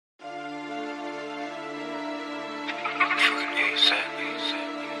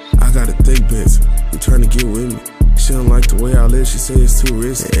I got a thick bitch, you tryna get with me. She don't like the way I live, she say it's too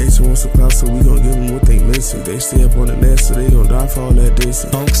risky. They actually want some clout, so we gon' give them what they missing. They stay up on the net, so they gon' die for all that distance.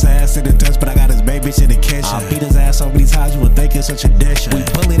 Folks ass in the dust, but I got his baby bitch in the kitchen. I beat his ass so many times, you would think it's a tradition. We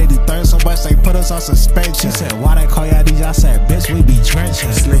bully they do third so much, they put us on suspension. She said, why they call y'all DJ? I said, bitch, we be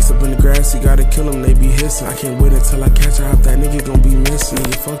drenching. Snakes up in the grass, you gotta kill them, they be hissing. I can't wait until I catch her out, that nigga gon' be missing.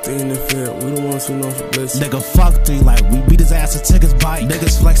 Nigga, fuck the NFL, we the ones who know for bliss. Nigga, fuck thing, like we beat his ass and took his bike.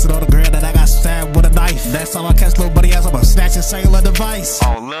 Niggas flexing on the ground that I got stabbed with a knife. Next time I catch little buddy ass, I'ma snatch his cellular device.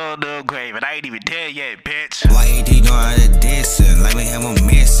 Oh, little grave, and I ain't even dead yet, bitch. Why ain't they know how to dissing? Like we have him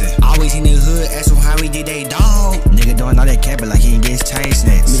missing. Always in the hood, ask him how he did they dog. Nigga doing all that capping like he ain't get his chain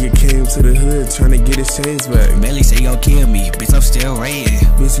snatched. Nigga came to the hood tryna get his chains back. Melly say you gon' kill me, bitch, I'm still raiding.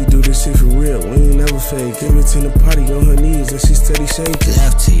 Bitch, we do this shit for real, we ain't never fake. Give it to the party on her knees and she steady shaking.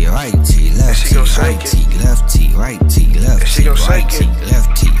 Left T, right T, left T, right T, left T, right T, left T, right T,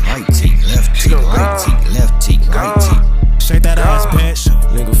 left T, right T, left T, right T, left T, right T. Shake that ass, bitch.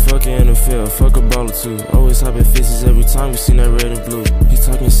 Nigga, fuck your NFL, fuck a ball or two. Always hopping fences every time we seen that red and blue. He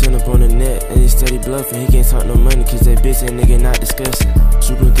talking shit up on the net and he steady bluffing. He can't talk no money cause that bitch that nigga not discussing.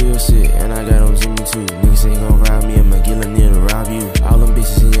 Super deal shit, and I got on Jimmy too. Niggas say he gon' rob me, I'ma get near to rob you. All them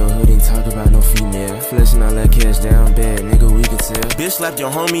bitches in your hood ain't talk about no female. Fleshing all that cash down bad, nigga, we can tell. Bitch slapped your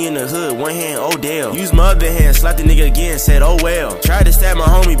homie in the hood, one hand, Odell. Use my other hand, slapped the nigga again, said, oh well. Tried to stab my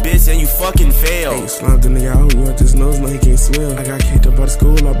homie, bitch, and you fucking failed. Ain't slapped the nigga out, you want this nose, now he can't smell. I got kicked up out of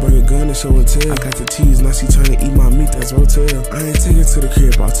school, I bring a gun and show and tell. I got the tease, now she tryna eat my meat, that's hotel. I ain't take her to the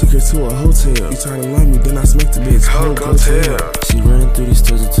crib, I took her to a hotel. She tryna lie me, then I smacked the bitch, ho, go tell. She running through these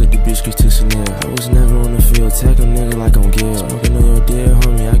stores and took the bitch to Chanel. I was never on the field, attack a nigga like I'm Gail. Smoking on your dead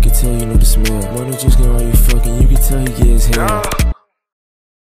homie, I can tell you know the smell. More than just getting all you fucking, you can tell he get his hair.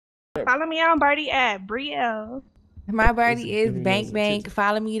 Follow me on Birdie at Brielle. My birdie is Bank.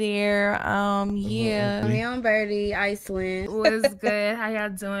 Follow me there. Yeah. Me on Birdie, Iceland. What's good? How y'all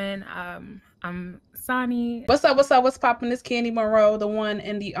doing? I'm Sonny. What's up? What's poppin'? This Candy Monroe, the one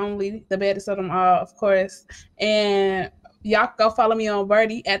and the only, the baddest of them all, of course. And y'all go follow me on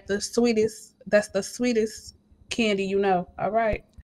Birdie at the sweetest. That's the sweetest candy you know. All right.